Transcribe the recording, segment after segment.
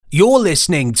You're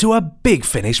listening to a Big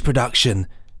Finish production.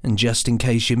 And just in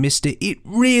case you missed it, it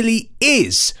really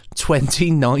is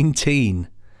 2019.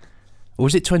 Or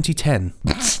is it 2010?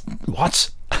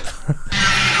 What?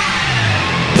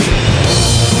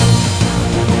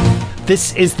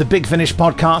 This is the Big Finish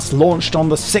podcast, launched on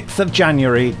the 6th of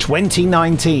January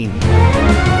 2019.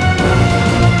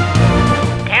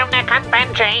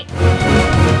 Benji.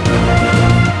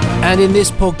 And in this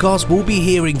podcast, we'll be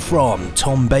hearing from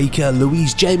Tom Baker,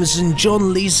 Louise Jameson,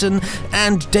 John Leeson,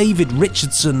 and David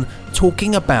Richardson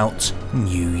talking about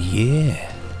New Year.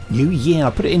 New Year, I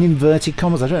put it in inverted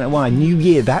commas, I don't know why. New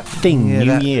Year, that thing, Yeah, New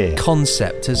that Year.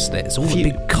 Concept, isn't it? It's all a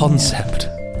big concept.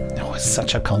 Yeah. Oh, it's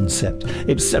such a concept.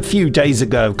 It's a few days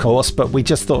ago, of course, but we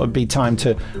just thought it'd be time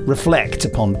to reflect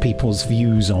upon people's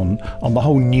views on the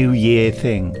whole New Year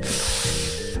thing.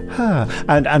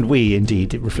 And we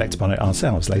indeed reflect upon it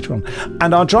ourselves later on.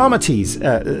 And our drama tease,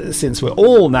 since we're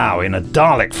all now in a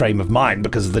Dalek frame of mind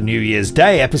because of the New Year's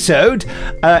Day episode,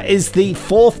 is the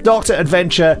Fourth Doctor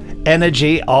adventure,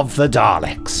 Energy of the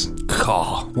Daleks.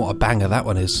 God, what a banger that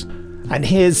one is. And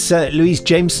here's Louise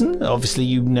Jameson. Obviously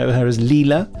you know her as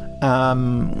Leela.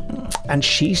 And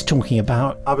she's talking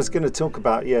about... I was going to talk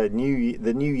about, the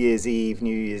New Year's Eve,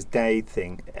 New Year's Day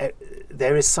thing.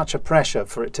 There is such a pressure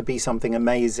for it to be something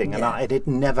amazing, and it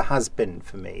never has been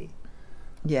for me.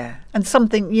 Yeah, and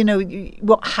something,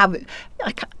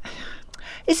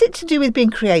 is it to do with being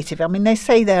creative? I mean, they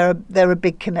say there are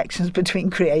big connections between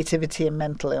creativity and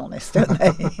mental illness, don't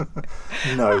they?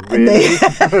 No, really.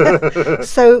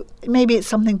 So maybe it's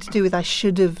something to do with I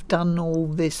should have done all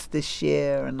this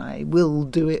year, and I will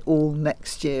do it all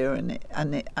next year, and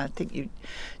I think you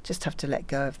just have to let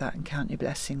go of that and count your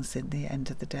blessings in the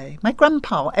end of the day. My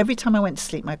grandpa, every time I went to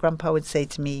sleep, my grandpa would say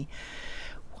to me,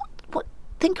 "What?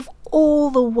 Think of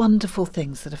all the wonderful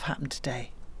things that have happened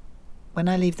today. When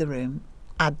I leave the room,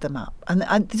 add them up."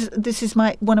 And this is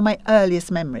one of my earliest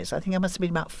memories. I think I must have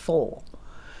been about 4.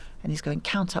 And he's going,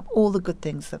 count up all the good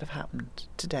things that have happened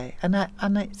today. And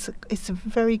it's a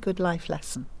very good life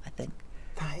lesson, I think.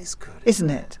 That is good, isn't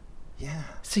it? Yeah.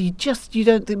 So you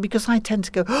don't think, because I tend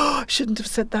to go, I shouldn't have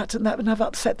said that and that, and I've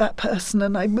upset that person,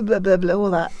 and I blah, blah, blah, blah,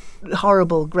 all that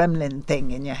horrible gremlin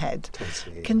thing in your head.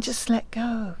 Totally. Can just let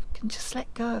go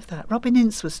of that. Robin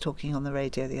Ince was talking on the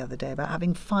radio the other day about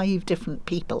having 5 different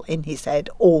people in his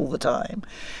head all the time.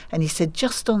 And he said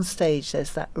just on stage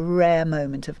there's that rare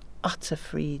moment of utter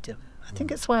freedom. I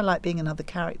think it's why I like being another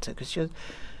character, because you're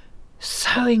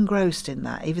so engrossed in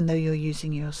that, even though you're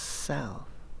using yourself,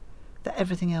 that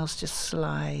everything else just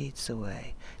slides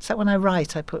away. It's like when I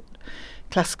write, I put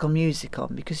classical music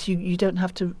on, because you don't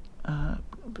have to...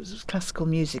 classical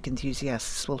music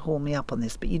enthusiasts will haul me up on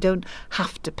this, but you don't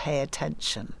have to pay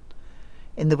attention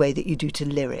in the way that you do to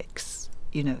lyrics,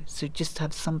 so just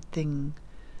have something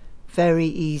very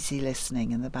easy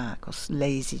listening in the back, or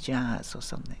lazy jazz or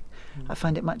something. I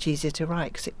find it much easier to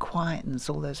write because it quietens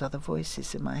all those other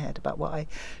voices in my head about what I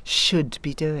should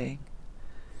be doing.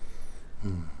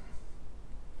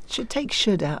 Should take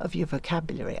should out of your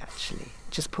vocabulary, actually.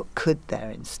 Just put could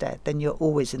there instead. Then you're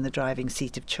always in the driving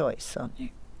seat of choice, aren't you?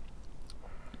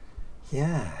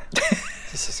 Yeah. You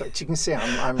can see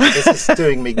this is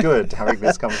doing me good, having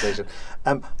this conversation.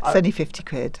 It's only 50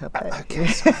 quid, I'll bet. Okay,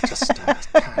 so just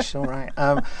cash, all right.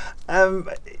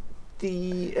 Do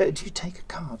you take a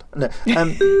card? No.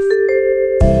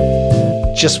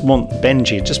 Just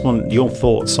want your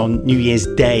thoughts on New Year's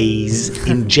Days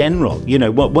in general.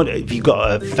 What have you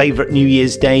got, a favourite New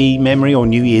Year's Day memory or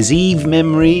New Year's Eve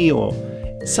memory, or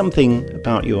something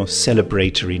about your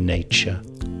celebratory nature?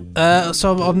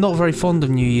 So I'm not very fond of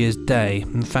New Year's Day.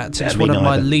 In fact, it's one of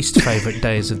my least favourite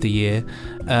days of the year,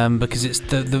 because it's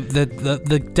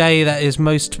the day that is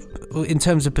most, in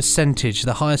terms of percentage,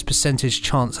 the highest percentage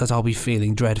chance that I'll be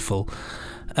feeling dreadful.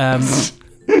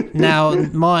 Now,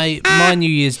 my New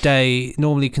Year's Day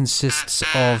normally consists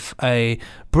of a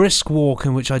brisk walk,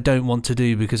 in which I don't want to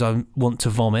do because I want to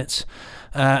vomit,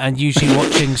 and usually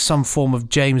watching some form of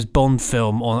James Bond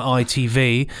film on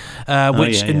ITV,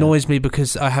 which annoys me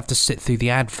because I have to sit through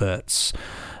the adverts.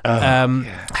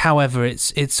 However,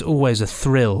 it's always a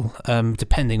thrill,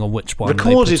 depending on which one.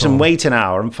 Record it and wait an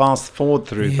hour and fast forward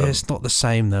through them. It's not the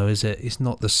same though, is it? It's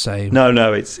not the same.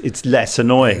 No, it's less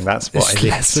annoying. That's what it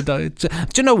is. Annoying. Do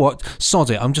you know what? Sod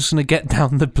it. I'm just going to get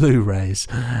down the Blu-rays.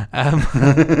 I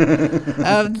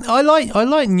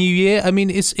like New Year. I mean,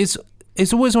 it's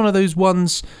always one of those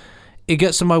ones. It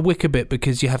gets on my wick a bit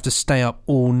because you have to stay up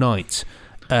all night.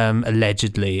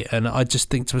 Allegedly, and I just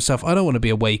think to myself, I don't want to be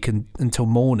awake until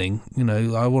morning.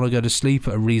 I want to go to sleep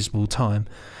at a reasonable time.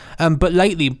 But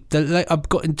lately, I've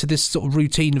got into this sort of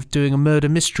routine of doing a murder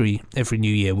mystery every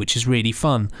New Year, which is really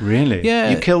fun. Really? Yeah.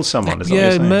 You kill someone, is that what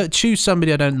you're saying? Choose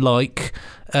somebody I don't like,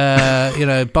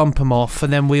 bump them off,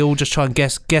 and then we all just try and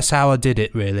guess how I did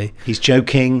it, really. He's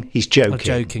joking. He's joking. I'm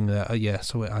joking. Yeah,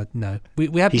 so no.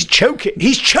 We had... He's choking.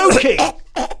 He's choking!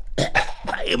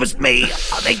 It was me.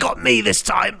 They got me this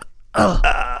time.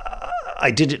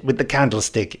 I did it with the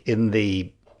candlestick in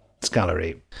the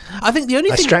scullery. I think the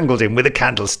only I thing... strangled him with a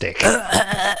candlestick.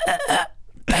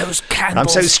 There was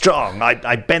candles. I'm so strong.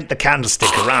 I bent the candlestick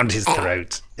around his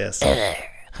throat. Yes.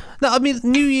 No, I mean,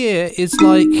 New Year is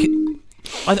like...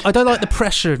 I don't like the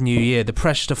pressure of New Year, the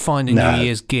pressure to find a New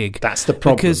Year's gig. That's the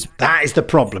problem. That is the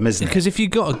problem, isn't it? Because if you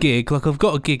got a gig, like I've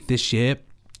got a gig this year,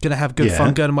 going to have good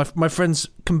fun going to my friend's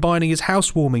combining his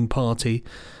housewarming party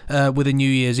with a New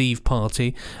Year's Eve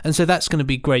party, and so that's going to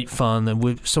be great fun, and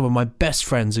with some of my best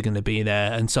friends are going to be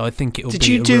there, and so I think it'll be a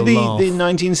real laugh. Did you do the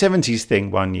 1970s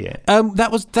thing one year?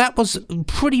 That was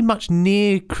pretty much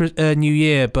near New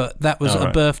Year, but that was a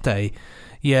birthday.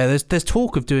 Yeah, there's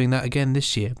talk of doing that again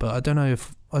this year, but I don't know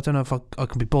if I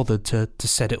can be bothered to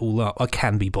set it all up. I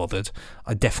can be bothered.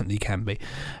 I definitely can be.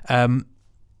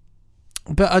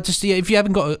 But I just if you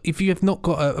have not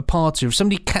got a party, if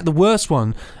somebody the worst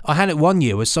one I had it one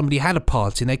year was somebody had a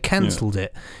party and they cancelled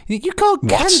it. You can't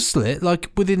cancel it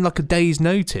like within like a day's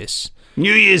notice.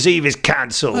 New Year's Eve is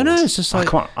cancelled. I know, it's just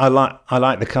like I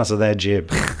like the cuz of their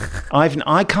jib.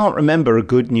 I can't remember a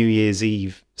good New Year's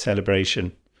Eve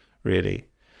celebration, really.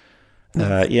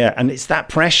 And it's that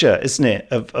pressure, isn't it?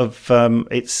 Of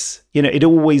it's it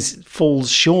always falls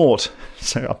short.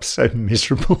 So I'm so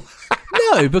miserable.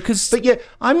 No, but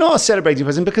I'm not a celebrating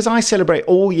person because I celebrate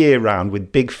all year round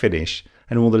with Big Finish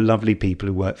and all the lovely people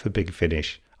who work for Big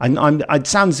Finish. It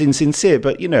sounds insincere,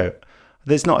 but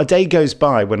there's not a day goes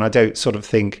by when I don't sort of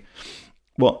think,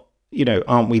 well,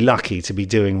 aren't we lucky to be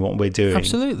doing what we're doing?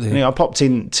 Absolutely. I popped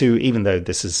into, even though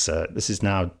this is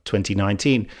now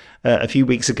 2019, a few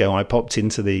weeks ago, I popped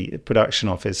into the production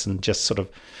office and just sort of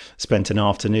spent an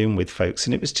afternoon with folks,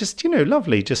 and it was just,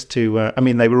 lovely just to,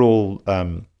 they were all,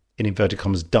 in inverted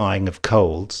commas, dying of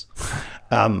colds.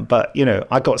 But,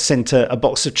 I got sent a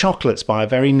box of chocolates by a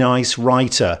very nice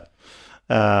writer,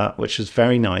 which was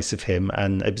very nice of him.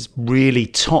 And it was really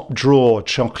top drawer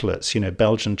chocolates,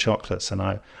 Belgian chocolates. And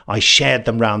I shared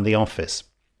them around the office.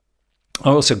 I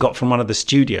also got from one of the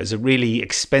studios a really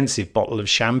expensive bottle of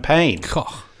champagne,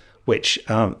 which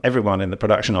everyone in the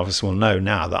production office will know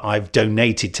now that I've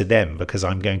donated to them because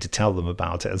I'm going to tell them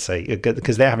about it and say,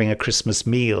 because they're having a Christmas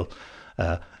meal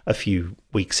a few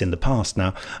weeks in the past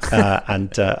now,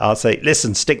 and I'll say,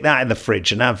 listen, stick that in the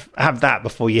fridge and have that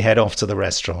before you head off to the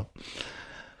restaurant.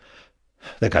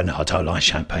 They go, no, I don't like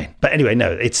champagne. But anyway,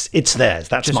 no, it's theirs.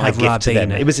 That's just my gift to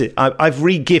them. I've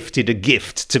re-gifted a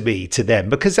gift to them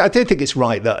because I don't think it's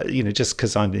right that just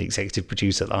because I'm the executive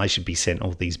producer that I should be sent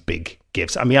all these big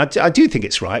gifts. I mean, I do think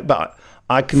it's right, but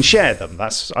I can share them.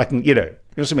 You know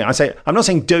what I mean? I'm not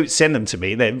saying don't send them to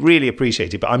me. They're really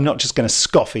appreciated, but I'm not just going to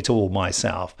scoff it all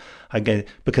myself.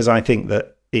 Because I think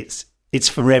that it's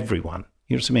for everyone.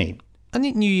 You know what I mean? I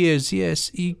think New Year's,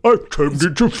 yes. I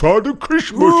tended to Father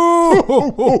Christmas.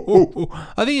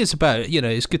 I think it's about,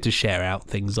 it's good to share out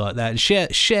things like that and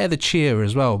share the cheer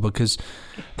as well, because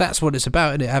that's what it's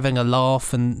about, isn't it? Having a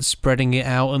laugh and spreading it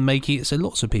out and making it so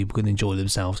lots of people can enjoy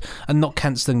themselves and not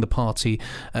cancelling the party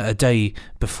a day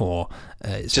before.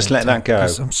 Just let that go.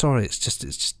 I'm sorry, it's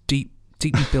just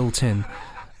deeply built in.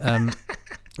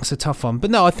 It's a tough one,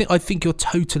 but no, I think you're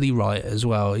totally right as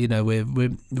well.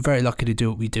 We're very lucky to do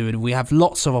what we do, and we have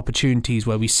lots of opportunities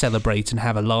where we celebrate and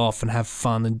have a laugh and have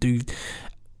fun and do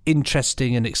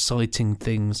interesting and exciting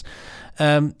things.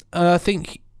 I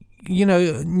think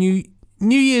New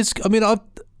Year's. I mean,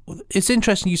 it's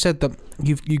interesting you said that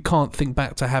you can't think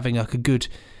back to having like a good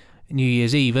New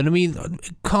Year's Eve, and I mean,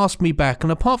 cast me back,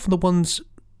 and apart from the ones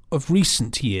of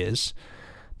recent years.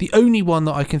 The only one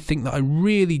that I can think that I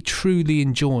really, truly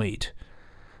enjoyed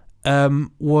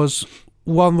was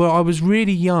one where I was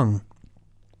really young.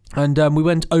 And we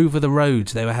went over the road.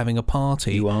 They were having a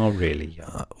party. You are really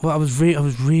young. Well, I was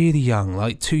really young,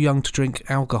 like too young to drink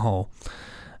alcohol.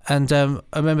 And I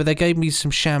remember they gave me some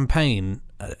champagne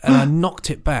and I knocked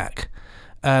it back,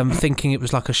 thinking it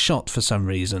was like a shot for some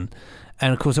reason.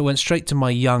 And, of course, it went straight to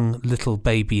my young little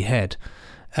baby head.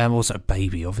 Also a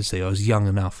baby, obviously. I was young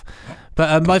enough.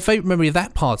 But my favourite memory of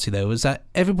that party, though, was that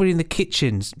everybody in the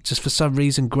kitchens just for some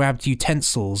reason grabbed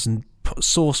utensils and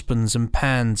saucepans and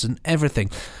pans and everything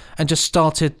and just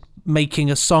started making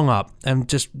a song up and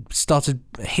just started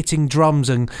hitting drums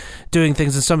and doing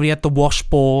things, and somebody had the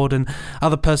washboard and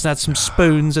other person had some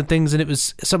spoons and things, and it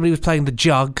was somebody was playing the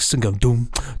jugs and going doom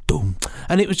doom,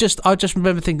 and it was just, I just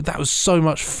remember thinking that was so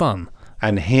much fun.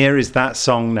 And here is that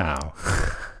song now.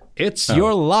 It's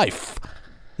Your Life.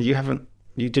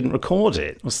 You didn't record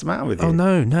it. What's the matter with you? Oh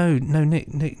no, Nick,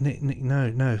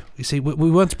 no. You see, we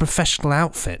weren't a professional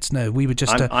outfit. No, we were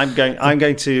just. I'm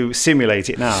going to simulate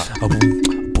it now.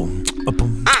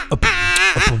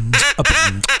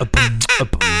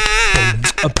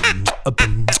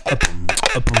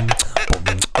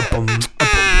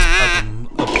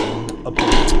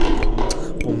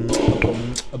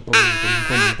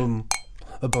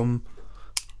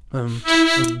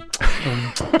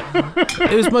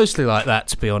 It was mostly like that,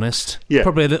 to be honest. Yeah,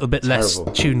 probably a little bit terrible.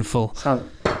 Less tuneful.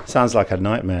 Sounds like a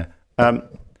nightmare.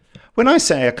 When I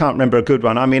say I can't remember a good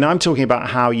one, I mean I'm talking about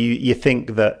how you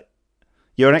think that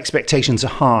your expectations are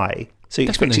high, so you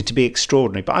expect it to be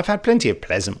extraordinary. But I've had plenty of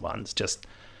pleasant ones, just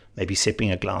maybe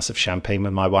sipping a glass of champagne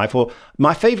with my wife. Or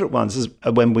my favourite ones is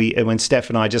when Steph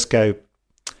and I just go,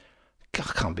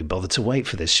 I can't be bothered to wait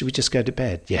for this. Should we just go to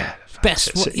bed? Yeah.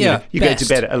 Best. So, you go to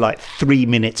bed at like 3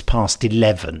 minutes past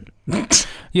 11.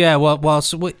 Yeah, well,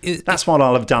 that's what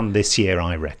I'll have done this year,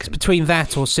 I reckon. Between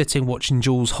that or sitting watching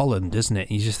Jules Holland, isn't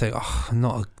it? You just think,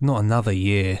 not another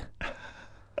year.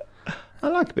 I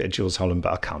like a bit of Jules Holland,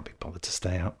 but I can't be bothered to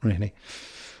stay out, really.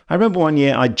 I remember one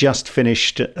year I just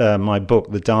finished my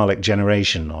book, The Dalek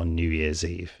Generation, on New Year's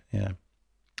Eve. Yeah.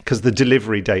 Because the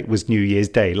delivery date was New Year's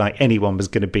Day, like anyone was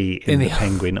going to be in the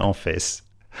Penguin office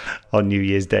on New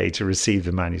Year's Day to receive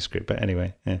the manuscript. But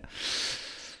anyway, yeah.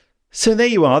 So there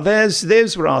you are.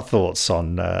 Those were our thoughts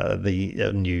on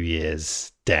the New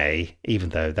Year's Day, even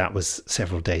though that was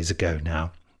several days ago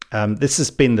now. This has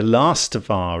been the last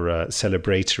of our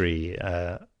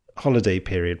celebratory holiday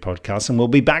period podcast, and we'll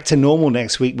be back to normal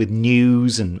next week with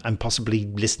news and possibly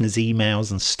listeners'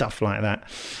 emails and stuff like that.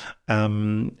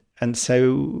 And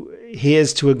so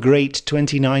here's to a great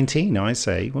 2019, I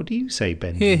say. What do you say,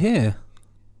 Benji? Here.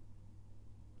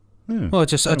 Well, I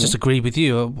just agree with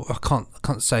you. I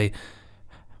can't say.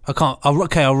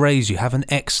 I'll raise you. Have an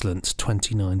excellent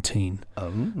 2019.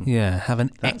 Oh. Yeah, have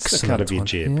an That's excellent the cut of your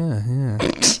jib. Yeah.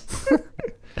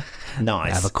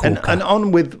 Nice. Have a corker. And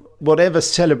on with whatever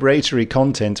celebratory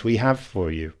content we have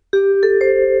for you.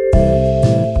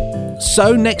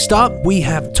 So next up, we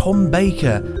have Tom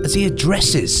Baker as he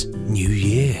addresses New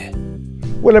Year.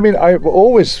 Well, I mean, I've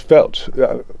always felt,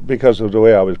 because of the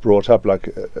way I was brought up, like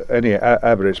any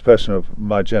average person of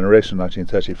my generation,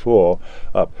 1934,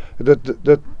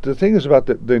 the thing is about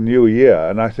the New Year,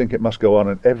 and I think it must go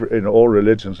on in all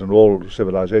religions and all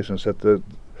civilizations, that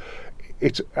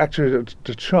it's actually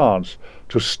the chance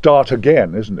to start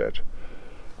again, isn't it?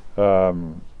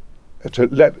 To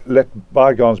let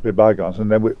bygones be bygones,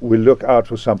 and then we look out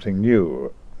for something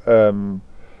new.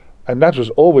 And that was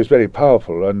always very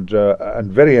powerful and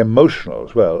very emotional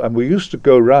as well. And we used to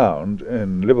go round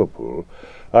in Liverpool.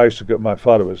 I used to go. My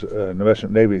father was in the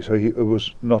Merchant Navy, so he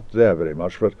was not there very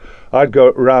much. But I'd go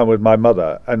around with my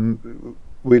mother, and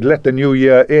we'd let the New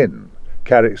Year in.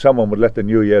 Someone would let the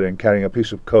New Year in, carrying a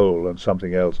piece of coal and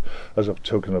something else as a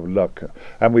token of luck.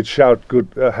 And we'd shout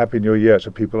 "Good Happy New Year"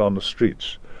 to people on the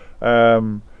streets.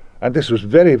 And this was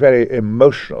very, very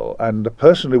emotional. And the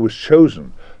person who was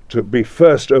chosen to be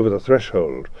first over the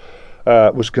threshold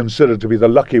was considered to be the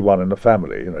lucky one in the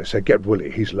family. You know, say, get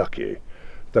Willie, he's lucky.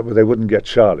 That they wouldn't get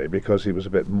Charlie because he was a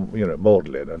bit,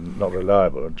 maudlin and not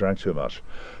reliable and drank too much.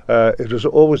 It was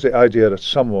always the idea that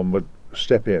someone would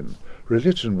step in.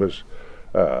 Religion was,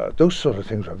 those sort of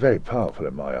things were very powerful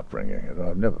in my upbringing, and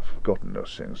I've never forgotten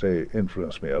those things. They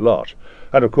influenced me a lot.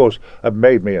 And of course, have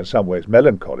made me in some ways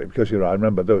melancholy, because, I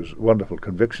remember those wonderful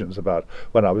convictions about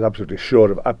when I was absolutely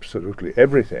sure of absolutely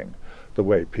everything, the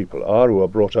way people are who are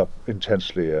brought up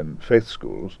intensely in faith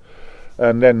schools.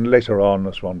 And then later on,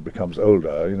 as one becomes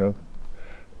older,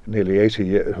 nearly 80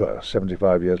 years,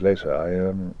 75 years later,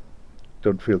 I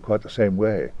don't feel quite the same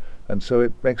way. And so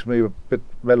it makes me a bit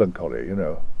melancholy,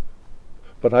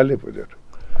 But I live with it.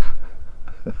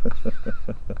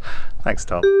 Thanks,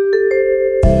 Tom.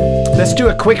 Let's do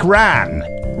a quick ran.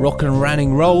 Rock and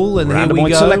ranning roll, and Randomoid here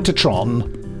we go.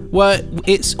 Selectatron. Well,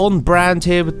 it's on brand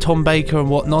here with Tom Baker and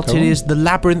whatnot. It is The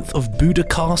Labyrinth of Buda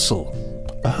Castle.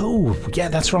 Oh, yeah,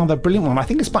 that's rather a brilliant one. I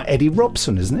think it's by Eddie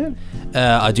Robson, isn't it?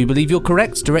 I do believe you're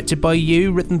correct. Directed by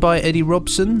you, written by Eddie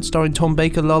Robson, starring Tom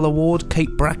Baker, Lalla Ward, Kate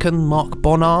Bracken, Mark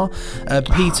Bonnar,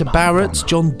 Peter Barrett,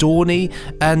 John Dorney,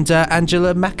 and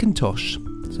Angela McIntosh.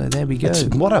 So there we go.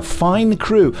 What a fine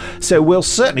crew. So we'll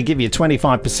certainly give you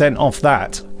 25% off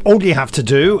that. all you have to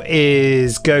do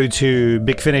is go to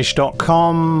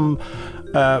bigfinish.com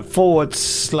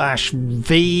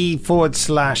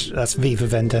 /V that's V for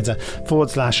Vendetta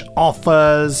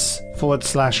 /offers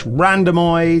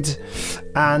 /randomoid,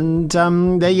 and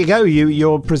there you go.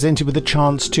 You're presented with a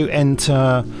chance to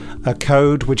enter a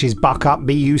code which is BUCKUP,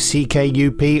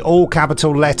 BUCKUP, all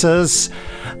capital letters,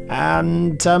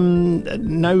 and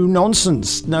no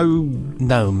nonsense, no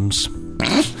Gnomes.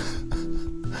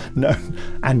 no,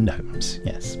 and gnomes,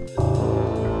 yes.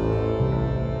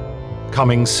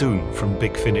 Coming soon from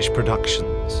Big Finish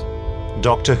Productions.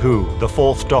 Doctor Who, The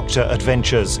Fourth Doctor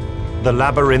Adventures, The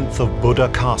Labyrinth of Buddha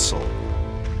Castle.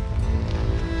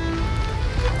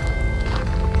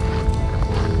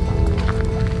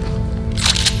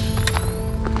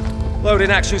 Loading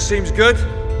action seems good.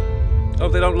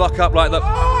 Hope they don't lock up like the...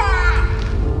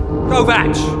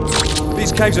 Kovac!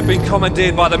 These caves have been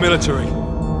commandeered by the military.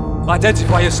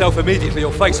 Identify yourself immediately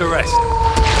or face arrest.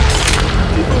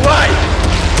 Keep away!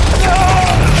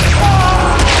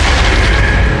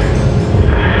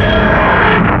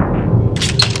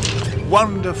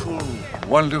 Wonderful,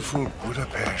 wonderful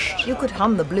Budapest. You could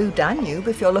hum the Blue Danube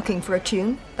if you're looking for a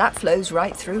tune. That flows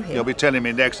right through here. You'll be telling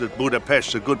me next that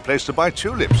Budapest's a good place to buy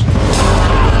tulips.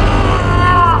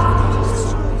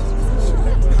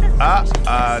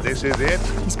 This is it.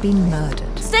 He's been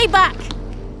murdered. Stay back!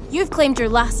 You've claimed your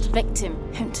last victim,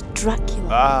 Count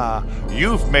Dracula.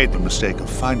 You've made the mistake of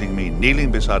finding me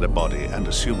kneeling beside a body and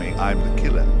assuming I'm the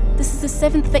killer. This is the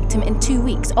 7th victim in 2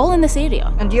 weeks, all in this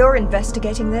area. And you're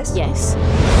investigating this? Yes.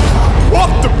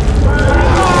 What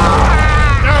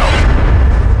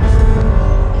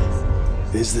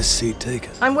the... Is this seat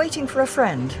taken? I'm waiting for a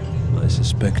friend. I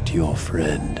suspect your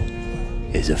friend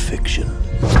is a fiction.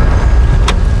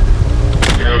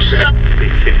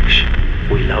 Big Finish.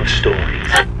 We love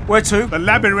stories. Where to? The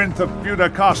labyrinth of Buda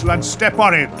Castle, and step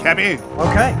on it, cabby.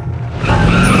 Okay.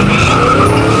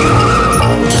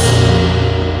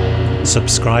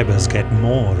 Subscribers get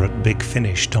more at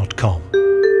bigfinish.com.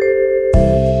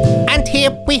 And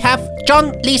here we have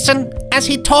John Leeson as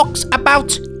he talks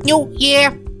about New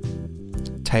Year.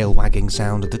 Tail wagging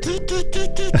sound of the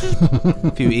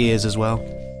a few ears as well.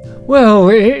 Well,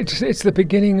 it's the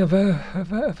beginning of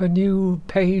a new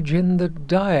page in the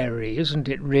diary, isn't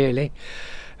it? Really,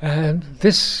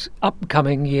 this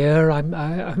upcoming year, I'm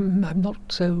not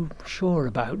so sure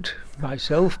about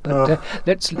myself. But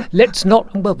let's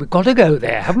not. Well, we've got to go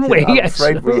there, haven't we? I'm Yes.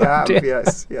 afraid we have.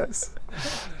 Yes.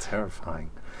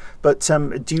 Terrifying. But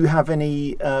do you have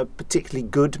any particularly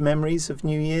good memories of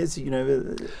New Year's? You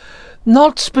know.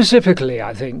 Not specifically,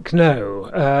 I think,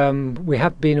 no. We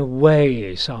have been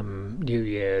away some New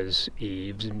Year's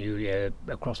Eves and New Year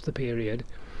across the period.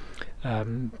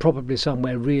 Probably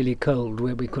somewhere really cold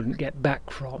where we couldn't get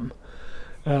back from.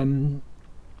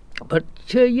 But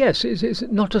yes, it's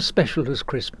not as special as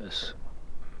Christmas.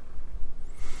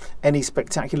 Any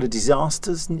spectacular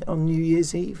disasters on New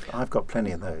Year's Eve? I've got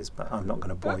plenty of those, but I'm not going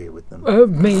to bore you with them.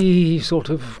 Me sort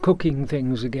of cooking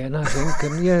things again, I think,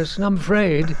 and yes, and I'm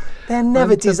afraid... They're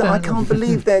never I can't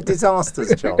believe they're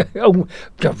disasters, John. Oh,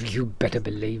 you better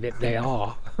believe it, they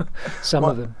are. Some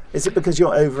of them. Is it because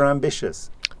you're over-ambitious?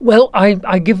 Well,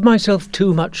 I give myself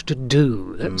too much to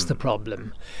do, that's the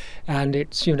problem. And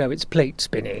it's plate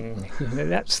spinning.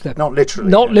 That's the not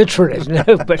literally. Not literally, no.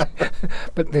 But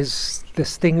there's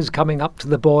things coming up to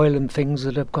the boil and things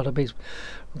that have got to be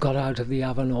got out of the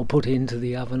oven or put into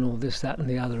the oven or this, that, and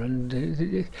the other.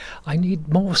 And I need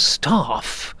more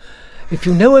staff. If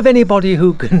you know of anybody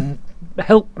who can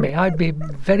help me, I'd be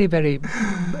very, very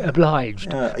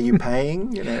obliged. Are you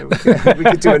paying? We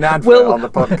could do an advert on the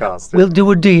podcast. We'll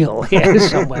do a deal,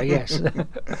 yes, somewhere, yes.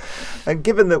 And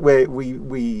given that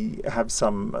we have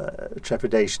some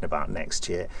trepidation about next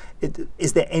year,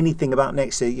 is there anything about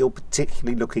next year you're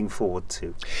particularly looking forward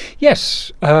to?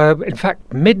 Yes, in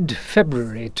fact,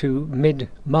 mid-February to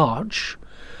mid-March,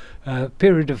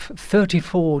 period of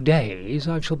 34 days,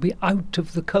 I shall be out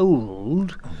of the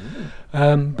cold.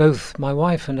 Both my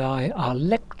wife and I are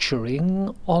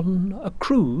lecturing on a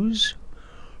cruise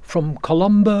from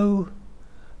Colombo,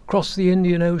 across the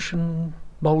Indian Ocean,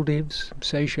 Maldives,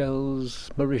 Seychelles,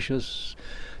 Mauritius,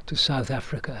 to South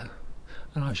Africa.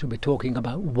 And I shall be talking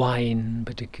about wine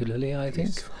particularly, I think.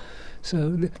 Yes.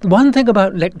 So the one thing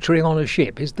about lecturing on a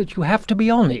ship is that you have to be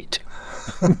on it.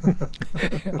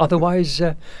 Otherwise,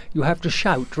 you have to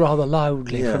shout rather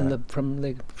loudly from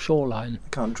the shoreline.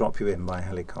 Can't drop you in by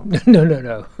helicopter.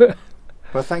 No.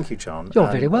 Well, thank you, John.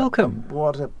 You're very welcome.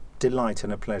 What a delight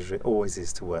and a pleasure it always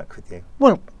is to work with you.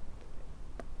 Well,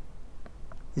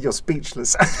 You're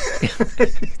speechless.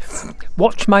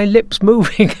 Watch my lips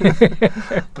moving.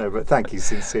 No, but thank you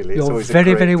sincerely. You're it's always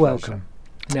very, a great very pleasure. welcome.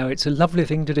 No, it's a lovely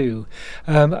thing to do.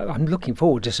 I'm looking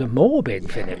forward to some more Big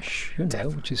Finish,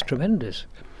 which is tremendous.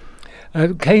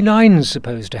 K9's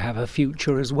supposed to have a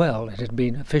future as well. It had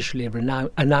been officially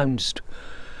announced.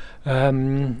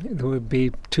 There would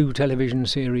be 2 television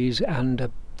series and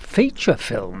a feature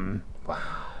film. Wow.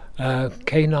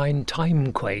 K9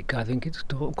 Timequake, I think it's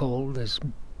called.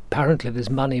 Apparently there's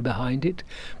money behind it.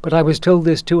 But I was told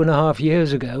this 2.5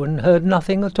 years ago and heard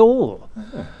nothing at all.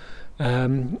 Oh.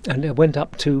 And I went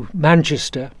up to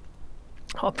Manchester,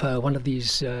 up one of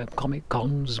these Comic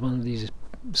Cons, one of these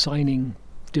signing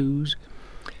do's,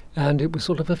 and it was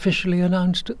sort of officially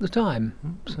announced at the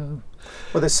time. So,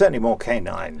 well, there's certainly more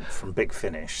K9 from Big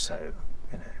Finish, so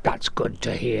that's good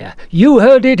to hear. You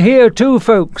heard it here too,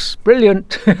 folks.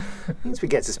 Brilliant. means we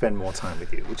get to spend more time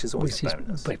with you, which is always a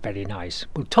bonus. Very nice.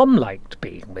 Well, Tom liked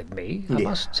being with me, I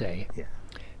must say. Yeah.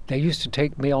 They used to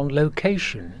take me on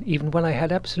location, even when I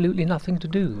had absolutely nothing to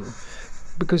do,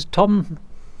 because Tom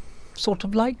sort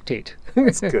of liked it.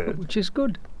 That's good. Which is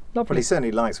good. Lovely. Well, he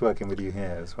certainly likes working with you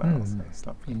here as well. So it's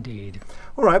lovely. Indeed.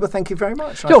 All right, well, thank you very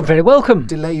much. You're very welcome.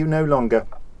 Delay you no longer.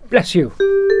 Bless you.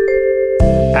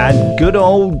 And good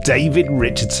old David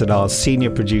Richardson, our senior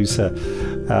producer,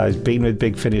 has been with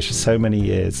Big Finish for so many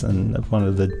years and one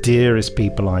of the dearest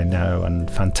people I know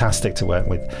and fantastic to work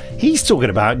with. He's talking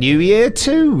about New Year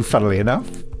 2, funnily enough.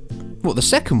 What, the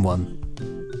second one?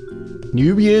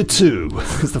 New Year 2,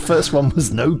 because the first one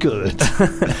was no good.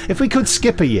 If we could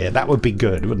skip a year, that would be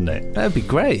good, wouldn't it? That would be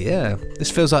great, yeah.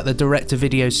 This feels like the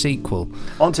direct-to-video sequel.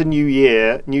 On to New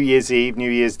Year, New Year's Eve,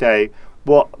 New Year's Day.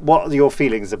 What are your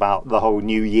feelings about the whole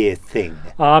New Year thing,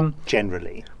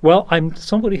 generally? Well, I'm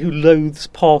somebody who loathes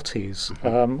parties.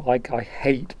 I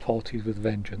hate parties with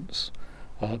vengeance,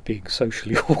 being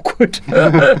socially awkward.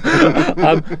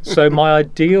 So my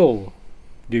ideal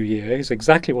New Year is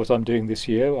exactly what I'm doing this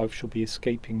year. I shall be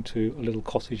escaping to a little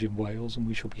cottage in Wales, and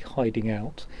we shall be hiding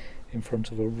out in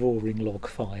front of a roaring log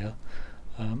fire,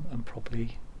 and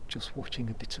probably just watching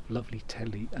a bit of lovely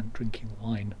telly and drinking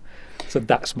wine. So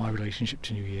that's my relationship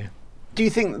to New Year. Do you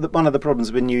think that one of the problems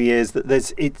with New Year is that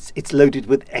it's loaded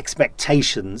with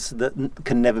expectations that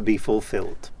can never be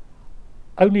fulfilled?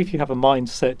 Only if you have a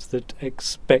mindset that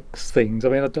expects things. I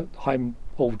mean, I'm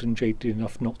old and jaded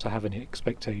enough not to have any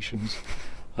expectations,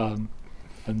 and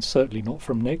certainly not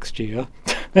from next year,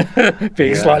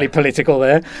 being slightly political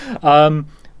there.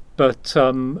 But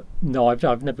no,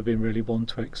 I've never been really one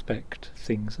to expect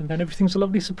things, and then everything's a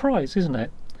lovely surprise, isn't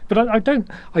it? But I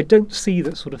don't see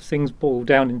that sort of things boil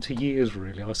down into years,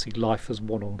 really. I see life as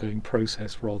one ongoing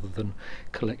process rather than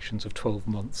collections of 12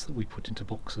 months that we put into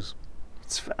boxes.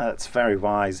 That's very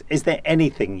wise. Is there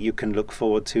anything you can look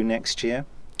forward to next year?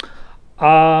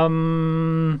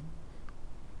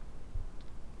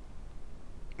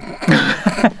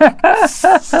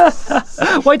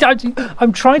 Wait,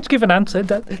 I'm trying to give an answer.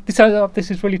 This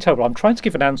is really terrible. I'm trying to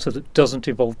give an answer that doesn't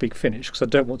involve Big Finish because I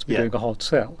don't want to be doing a hard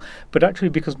sell. But actually,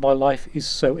 because my life is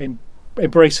so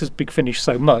embraces Big Finish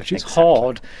so much, it's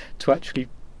hard to actually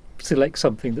select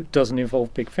something that doesn't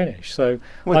involve Big Finish. So,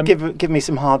 well, give me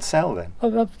some hard sell then.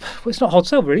 Well, it's not hard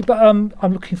sell really, but I'm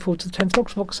looking forward to the 10th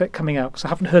Doctor box set coming out because I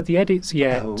haven't heard the edits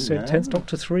yet. Oh, so no. 10th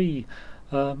Doctor 3.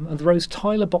 And the Rose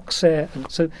Tyler box set.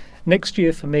 And so next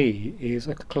year for me is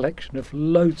a collection of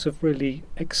loads of really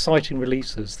exciting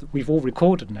releases that we've all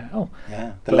recorded now.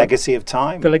 Yeah, the Legacy of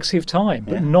Time. The Legacy of Time,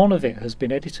 but none of it has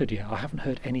been edited yet. I haven't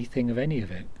heard anything of any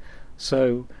of it.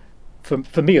 So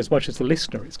for me, as much as the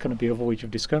listener, it's going to be a voyage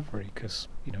of discovery because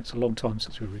it's a long time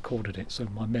since we recorded it, so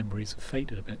my memories have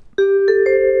faded a bit.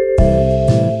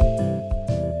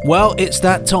 Well, it's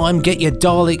that time. Get your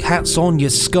Dalek hats on,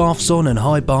 your scarves on, and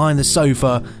hide behind the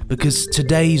sofa because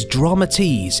today's drama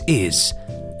tease is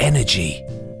Energy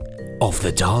of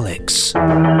the Daleks.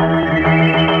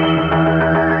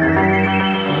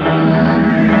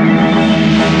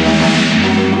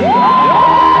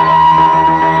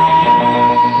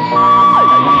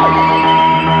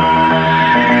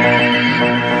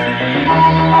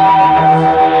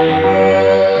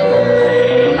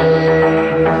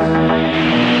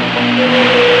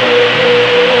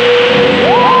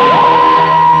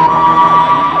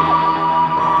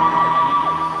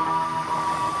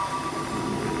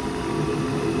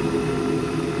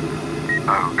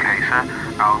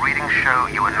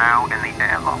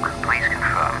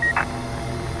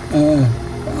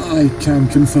 I can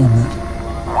confirm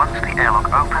that. Once the airlock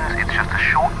opens, it's just a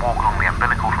short walk along the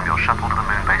umbilical from your shuttle to the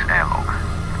moon-based airlock.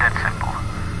 Dead simple.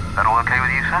 That all okay with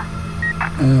you, sir?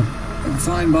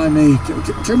 Fine by me.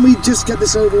 Can we just get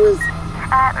this over with?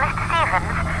 Mr. Stevens,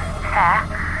 sir,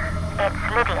 it's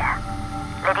Lydia.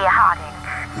 Lydia Harding.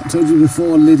 I told you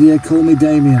before, Lydia, call me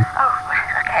Damien. Oh,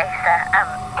 okay, sir.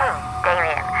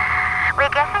 Damien.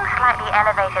 We're getting slightly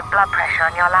elevated blood pressure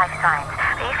on your life signs.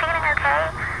 Are you feeling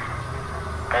okay?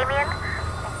 Damien?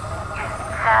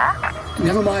 Sir?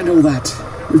 Never mind all that.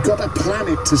 We've got a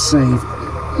planet to save.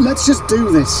 Let's just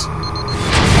do this.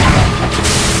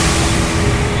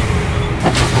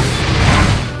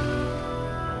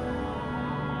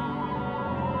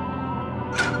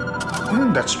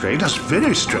 That's strange. That's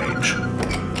very strange.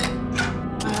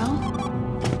 Well,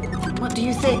 what do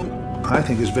you think? I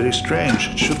think it's very strange.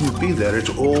 It shouldn't be there. It's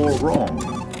all wrong.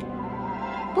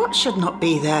 What should not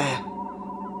be there?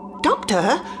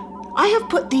 Doctor, I have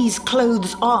put these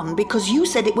clothes on because you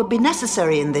said it would be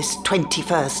necessary in this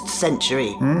 21st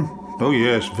century. Oh,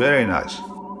 yes. Very nice.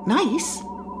 Nice?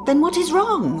 Then what is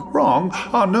wrong? Wrong?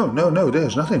 Oh, no.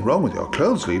 There's nothing wrong with your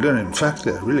clothes, Leela. In fact,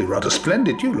 they're really rather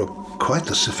splendid. You look quite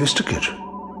the sophisticate.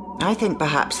 I think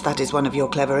perhaps that is one of your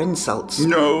clever insults.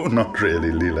 No, not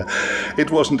really, Leela. It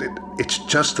wasn't. It's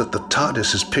just that the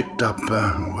TARDIS has picked up,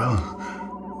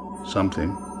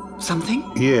 something.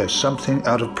 Something? Yes, something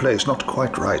out of place, not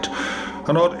quite right.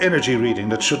 An odd energy reading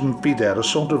that shouldn't be there, a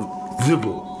sort of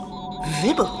vibble.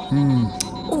 Vibble?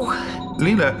 Oh.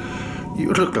 Leela,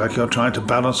 you look like you're trying to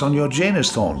balance on your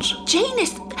Janus thorns.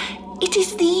 Janus? It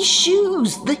is these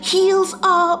shoes. The heels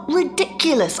are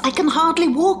ridiculous. I can hardly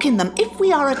walk in them. If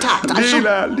we are attacked,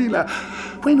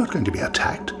 Leela, we're not going to be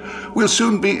attacked. We'll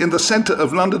soon be in the centre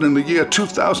of London in the year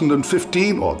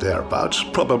 2015 or thereabouts,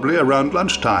 probably around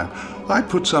lunchtime. I'd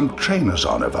put some trainers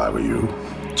on if I were you.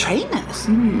 Trainers?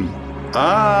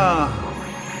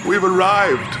 We've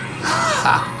arrived.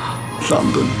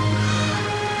 London.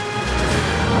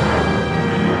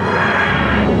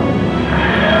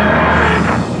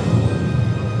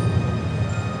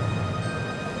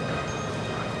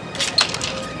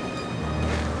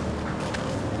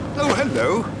 Oh,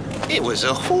 hello. It was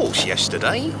a horse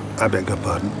yesterday. I beg your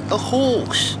pardon? A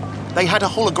horse. They had a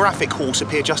holographic horse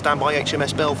appear just down by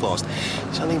HMS Belfast.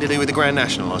 Something to do with the Grand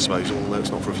National, I suppose, although it's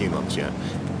not for a few months yet.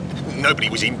 Nobody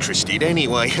was interested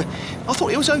anyway. I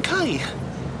thought it was okay.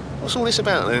 What's all this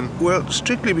about, then? Well,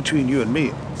 strictly between you and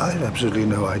me, I have absolutely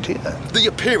no idea. The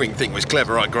appearing thing was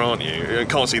clever, I grant you.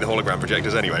 Can't see the hologram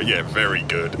projectors anyway. Yeah, very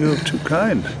good. You're too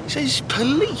kind. It says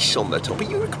police on the top. Are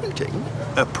you recruiting?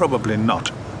 Probably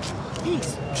not.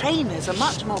 These trainers are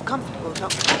much more comfortable,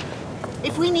 Doctor.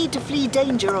 If we need to flee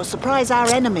danger or surprise our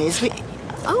enemies, we...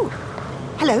 Oh,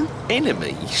 hello.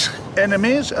 Enemies?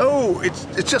 Enemies? Oh, it's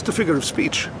just a figure of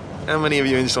speech. How many of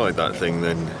you inside that thing,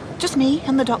 then? Just me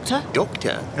and the Doctor.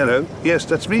 Doctor? Hello. Yes,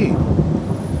 that's me.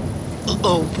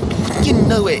 Oh, you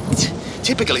know it.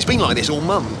 Typical, it's been like this all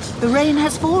month. The rain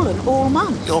has fallen all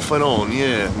month. Off and on,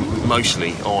 yeah.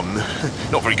 Mostly on.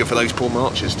 Not very good for those poor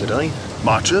marchers today.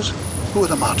 Marchers? Who are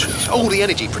the marchers? All the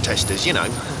energy protesters, you know.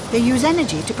 They use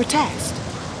energy to protest.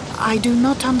 I do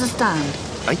not understand.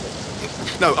 Eh?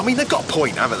 No, I mean, they've got a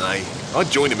point, haven't they? I'd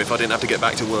join them if I didn't have to get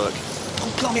back to work.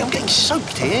 Oh, blimey, I'm getting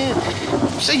soaked here.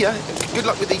 See ya. Good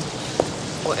luck with the...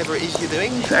 whatever it is you're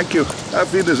doing. Thank you.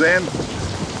 Auf Wiedersehen.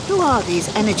 Who are these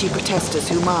energy protesters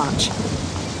who march?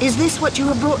 Is this what you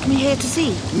have brought me here to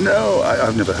see? No,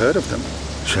 I've never heard of them.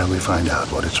 Shall we find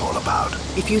out what it's all about?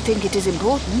 If you think it is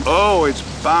important. Oh, it's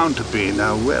bound to be.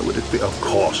 Now, where would it be? Of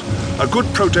course. A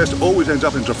good protest always ends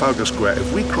up in Trafalgar Square.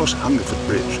 If we cross Hungerford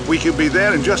Bridge, we can be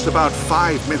there in just about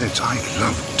 5 minutes. I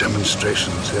love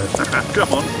demonstrations here.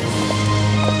 Come on.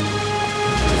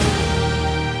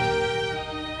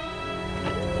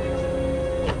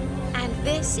 And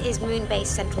this is Moonbase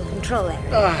Central Control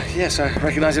Area. Yes, I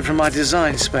recognise it from my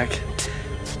design spec.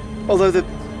 Although the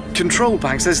control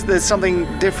banks, there's something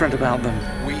different about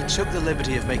them. We took the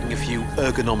liberty of making a few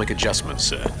ergonomic adjustments,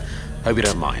 sir. Hope you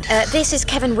don't mind. This is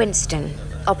Kevin Winston,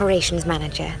 Operations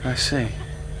Manager. I see.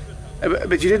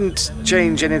 But you didn't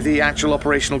change any of the actual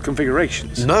operational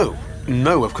configurations? No,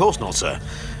 of course not, sir.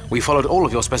 We followed all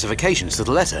of your specifications to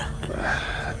the letter.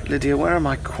 Lydia, where are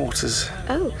my quarters?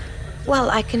 Oh,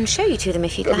 well, I can show you to them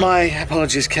if you'd like. My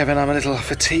apologies, Kevin. I'm a little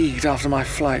fatigued after my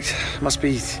flight. Must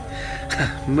be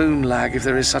moon lag, if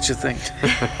there is such a thing.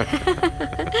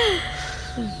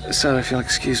 So, if you'll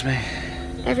excuse me.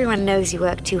 Everyone knows you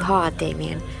work too hard,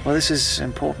 Damien. Well, this is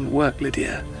important work,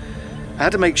 Lydia. I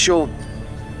had to make sure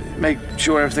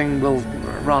everything will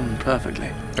run perfectly.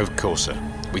 Of course, sir.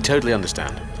 We totally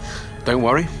understand. Don't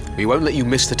worry, we won't let you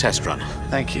miss the test run.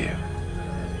 Thank you.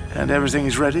 And everything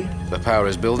is ready? The power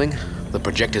is building, the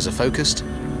projectors are focused,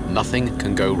 nothing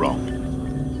can go wrong.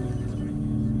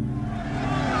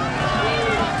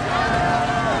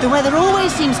 The weather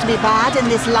always seems to be bad in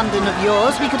this London of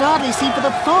yours. We could hardly see for the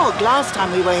fog last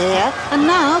time we were here, and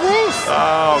now this.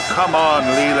 Oh, come on,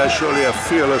 Leela. Surely a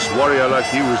fearless warrior like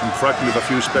you isn't frightened of a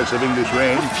few specks of English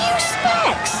rain. A few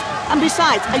specks? And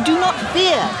besides, I do not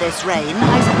fear this rain.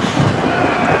 I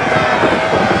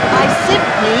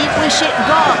simply wish it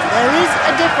gone. There is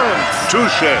a difference.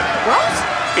 Touché. What?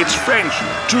 It's French.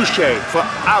 Touché for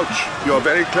ouch. You're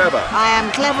very clever. I am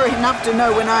clever enough to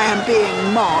know when I am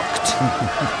being mocked.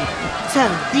 So,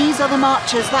 these are the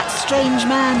marchers that strange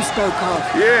man spoke of.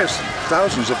 Yes,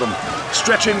 thousands of them,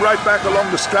 stretching right back along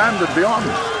the Strand and beyond.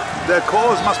 Their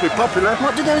cause must be popular.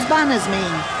 What do those banners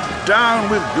mean?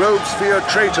 Down with Globesphere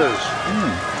traitors.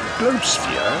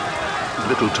 Globesphere? A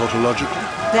little tautological.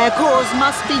 Their cause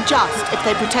must be just if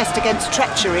they protest against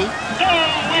treachery.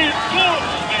 Down with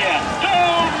Globesphere!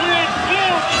 Down with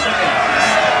Globesphere!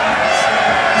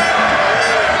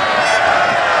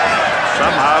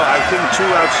 Somehow, I think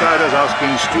two outsiders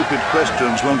asking stupid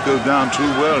questions won't go down too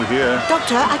well here.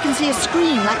 Doctor, I can see a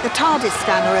screen like the TARDIS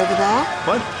scanner over there.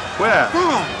 What? Where?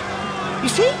 There. You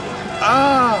see?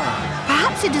 Ah!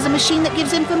 Perhaps it is a machine that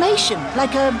gives information,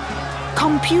 like a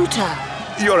computer.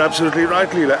 You're absolutely right,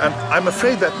 Leela, and I'm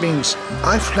afraid that means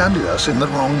I've landed us in the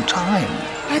wrong time.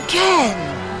 Again!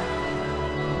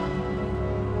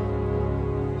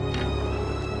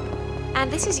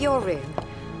 And this is your room.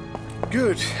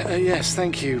 Good. Yes,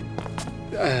 thank you,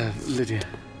 Lydia.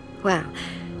 Well,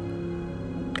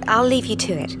 I'll leave you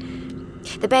to it.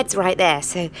 The bed's right there,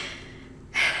 so...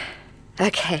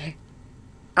 Okay.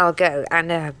 I'll go,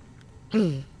 and,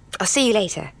 I'll see you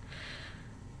later.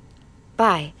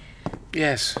 Bye.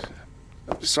 Yes.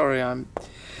 Sorry, I'm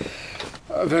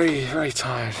very, very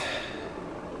tired.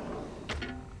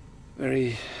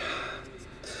 Very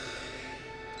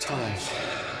tired.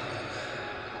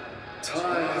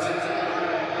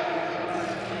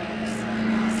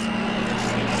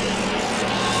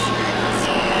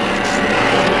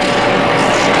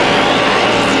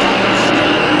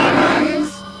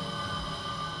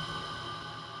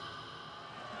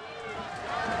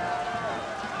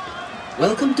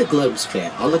 Welcome to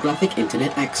Globesphere Holographic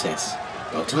Internet Access.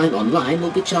 Your time online will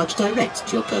be charged direct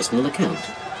to your personal account,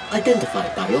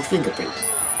 identified by your fingerprint.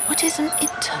 What is an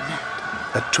internet?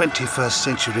 A 21st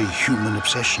century human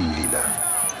obsession, Leela.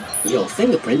 Your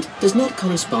fingerprint does not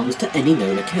correspond to any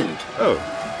known account. Oh.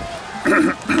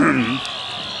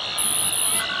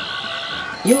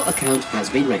 Your account has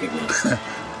been recognized.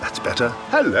 That's better.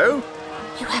 Hello.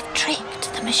 You have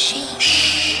tricked the machine.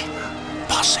 Shh.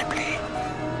 Possibly.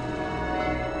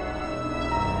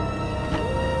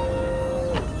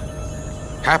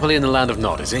 Happily in the land of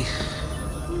Nod, is he?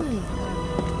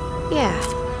 Yeah.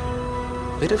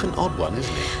 Bit of an odd one,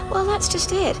 isn't he? Well, that's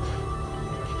just it.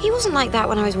 He wasn't like that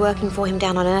when I was working for him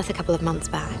down on Earth a couple of months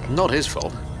back. Not his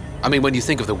fault. I mean, when you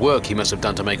think of the work he must have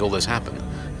done to make all this happen,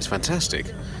 it's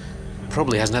fantastic.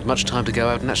 Probably hasn't had much time to go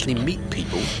out and actually meet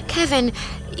people. Kevin,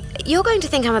 you're going to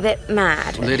think I'm a bit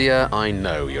mad. Lydia, I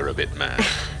know you're a bit mad.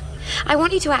 I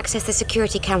want you to access the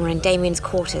security camera in Damien's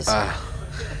quarters.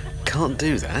 Can't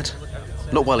do that.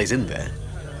 Not while he's in there.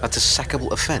 That's a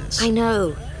sackable offence. I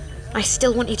know. I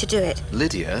still want you to do it.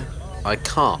 Lydia, I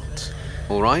can't.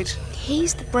 All right?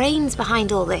 He's the brains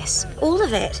behind all this. All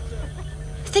of it.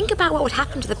 Think about what would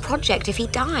happen to the project if he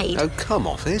died. Oh, come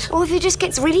off it. Or if he just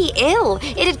gets really ill.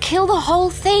 It'd kill the whole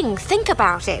thing. Think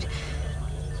about it.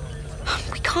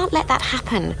 We can't let that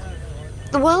happen.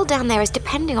 The world down there is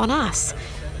depending on us.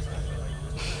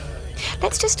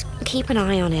 Let's just keep an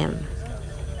eye on him.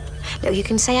 Look, you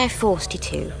can say I forced you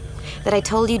to. That I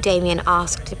told you Damien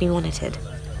asked to be monitored.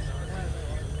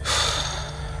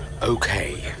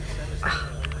 Okay.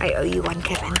 I owe you one,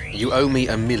 Kevin. You owe me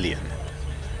 $1 million.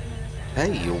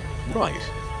 Hey, you're right.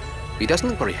 He doesn't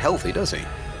look very healthy, does he?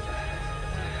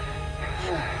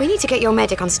 We need to get your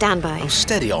medic on standby. Oh,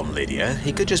 steady on, Lydia.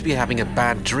 He could just be having a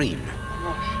bad dream.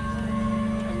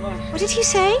 What did he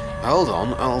say? Hold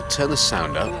on, I'll turn the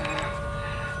sound up.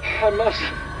 I must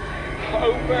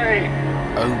obey.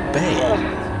 Obey?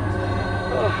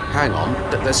 Hang on,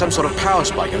 there's some sort of power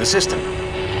spike in the system.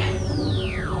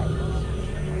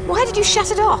 Why did you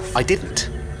shut it off? I didn't.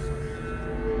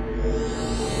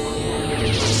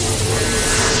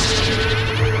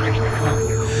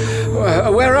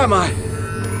 Where am I?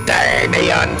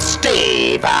 Damien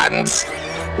Stevens!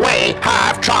 We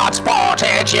have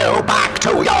transported you back to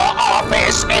your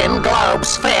office in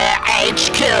Globesphere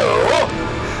HQ!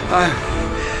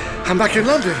 I'm back in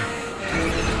London.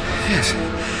 Yes.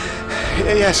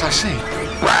 Yes, I see.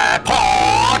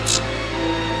 Report!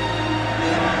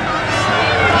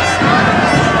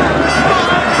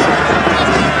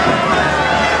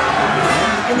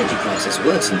 Energy crisis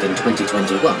works christened in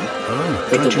 2021,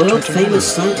 with the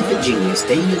world-famous scientific genius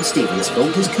Damien Stevens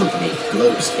formed his company,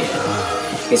 Globesphere.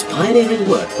 His pioneering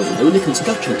work with lunar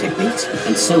construction techniques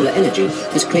and solar energy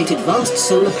has created vast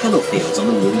solar panel fields on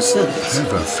the moon's surface.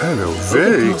 Clever fellow,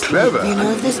 very clever. You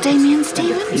know of this Damien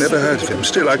Stevens? Never heard of him.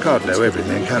 Still, I can't know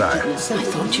everything, can I? I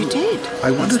thought you did. I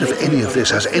wondered if any of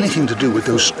this has anything to do with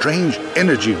those strange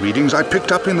energy readings I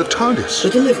picked up in the TARDIS. The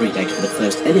delivery date for the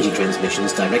first energy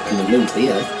transmissions direct from the moon to the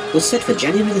Earth was set for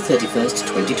January the 31st,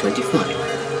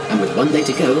 2025. And with 1 day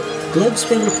to go,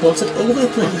 Globesphere reports that all their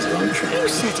plans are on track. Who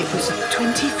said it was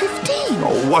 2015?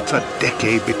 Oh, what a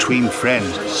decade between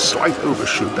friends. Slight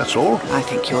overshoot, that's all. I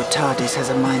think your TARDIS has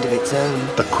a mind of its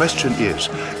own. The question is,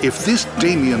 if this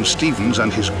Damien Stevens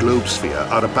and his Globesphere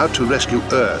are about to rescue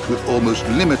Earth with almost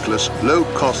limitless,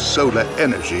 low-cost solar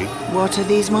energy... What are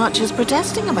these marchers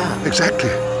protesting about?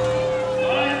 Exactly.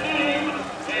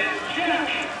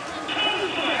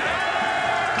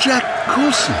 Jack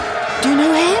Coulson. Do you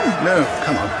know him? No,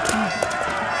 come on.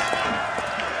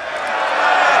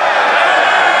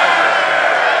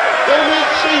 Damien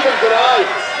Stevens and I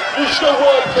used to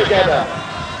work together.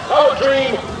 Our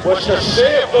dream was to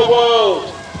save the world,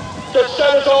 to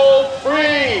set us all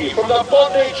free from the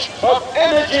bondage of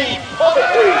energy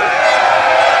poverty.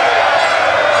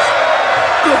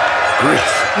 Good grief.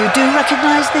 You do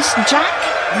recognise this Jack?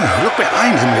 Yeah, look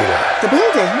behind him, Leela. The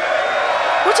building?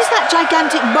 What is that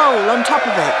gigantic bowl on top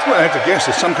of it? Well, I had to guess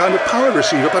it's some kind of power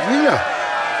receiver, but Leela,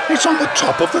 it's on the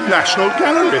top of the National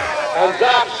Gallery. And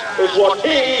that is what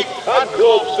he and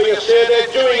Globesphere say they're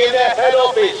doing in their head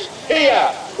office, here,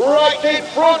 right in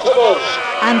front of us.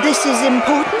 And this is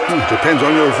important? Depends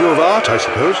on your view of art, I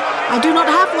suppose. I do not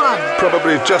have one.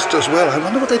 Probably just as well. I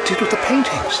wonder what they did with the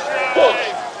paintings. But,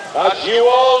 as you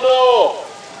all know,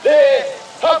 they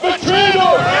have betrayed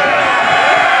us!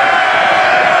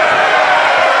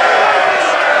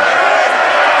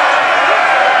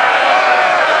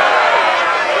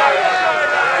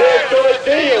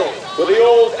 Deal with the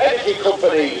old energy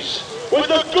companies, with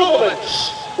the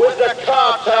governments, with the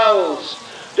cartels.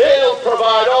 They'll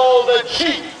provide all the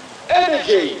cheap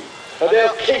energy, and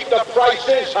they'll keep the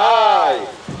prices high,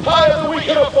 higher than we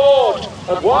can afford.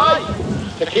 And why?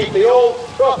 To keep the old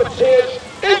profiteers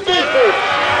in business.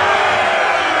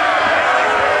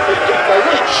 To keep the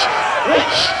rich,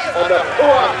 rich, and the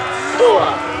poor, poor.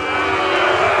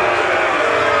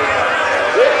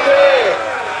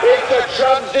 It's a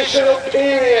transitional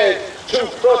period to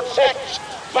protect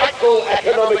vital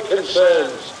economic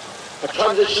concerns. A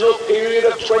transitional period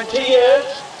of 20 years?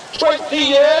 20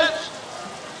 years?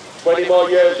 20 more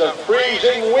years of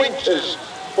freezing winters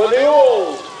when the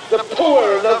old, the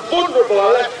poor and the vulnerable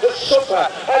are left to suffer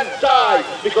and die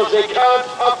because they can't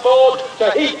afford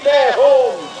to heat their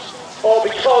homes or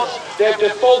because they've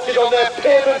defaulted on their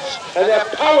payments and their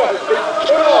power has been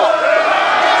cut off.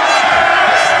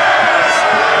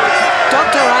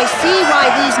 Doctor, I see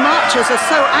why these marchers are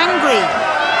so angry.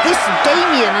 This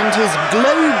Damien and his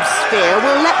Globesphere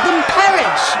will let them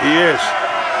perish. Yes.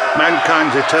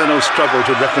 Mankind's eternal struggle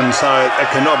to reconcile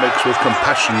economics with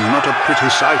compassion. Not a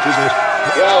pretty sight, is it?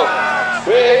 Well,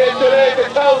 we're here today to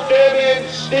tell Damien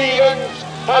Stevens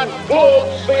and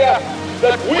Globesphere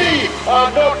that we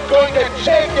are not going to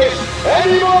take this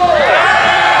anymore!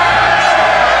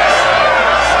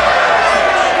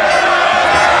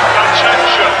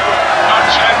 Attention!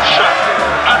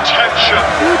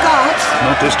 New guards?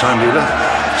 Not this time, Leela.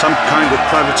 Some kind of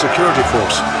private security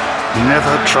force.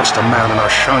 Never trust a man in a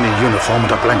shiny uniform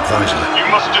and a blank visor. You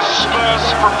must disperse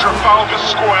from Trafalgar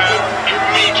Square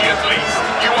immediately.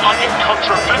 You are in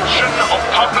contravention of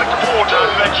public order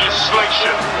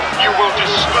legislation. You will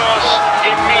disperse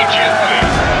immediately.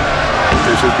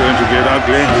 This is going to get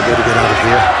ugly. We better get out of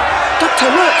here. Doctor,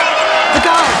 look! The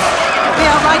guards! They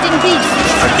are riding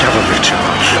beasts. A cavalry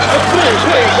charge. Please,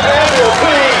 Ariel,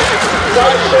 please! Try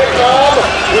to stay calm.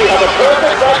 We have a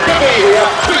perfect right to be here.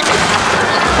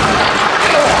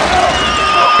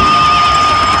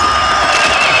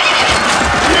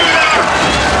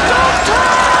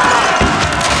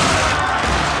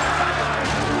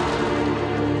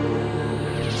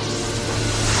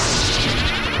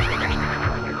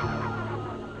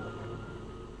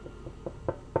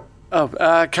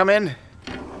 Come in.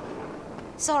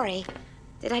 Sorry.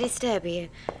 Did I disturb you?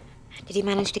 Did you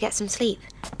manage to get some sleep?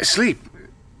 Sleep?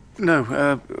 No,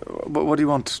 what do you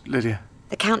want, Lydia?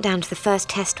 The countdown to the first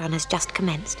test run has just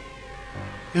commenced.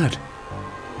 Good.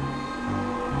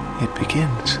 It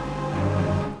begins.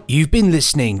 You've been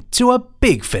listening to a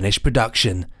Big Finish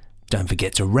production. Don't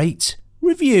forget to rate,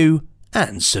 review,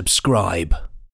 and subscribe.